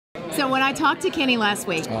So when I talked to Kenny last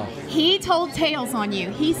week, he told tales on you.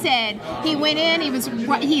 He said he went in, he's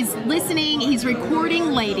listening, he's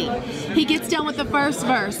recording Lady. He gets done with the first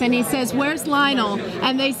verse and he says, "Where's Lionel?"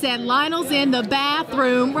 And they said, "Lionel's in the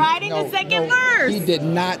bathroom writing the second verse." He did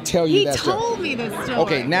not tell you that story. He told me this story.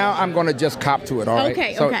 Okay, now I'm going to just cop to it, all right?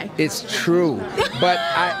 Okay, so okay. It's true, but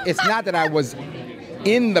it's not that I was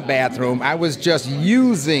in the bathroom. I was just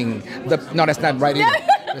using the... No, that's not right either.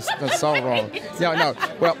 That's so wrong. No.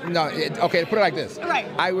 Well, no. Okay, put it like this. Right.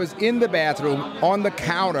 I was in the bathroom on the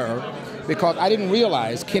counter because I didn't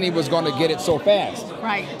realize Kenny was going to get it so fast.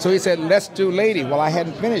 Right. So he said, "Let's do Lady." Well, I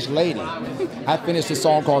hadn't finished Lady. I finished a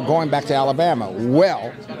song called "Going Back to Alabama."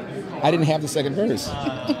 Well, I didn't have the second verse.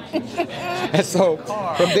 And so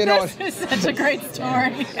from then on... This is such a great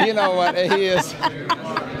story. You know what? He is...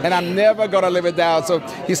 And I'm never going to live it down. So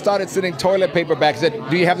he started sending toilet paper back. He said,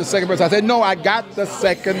 "Do you have the second verse?" I said, "No, I got the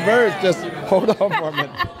second verse. Just hold on for a minute."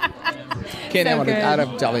 Kenny,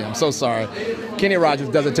 I'm telling you, I'm so sorry. Kenny Rogers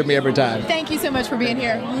does it to me every time. Thank you so much for being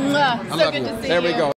here. So good to see you. There we go.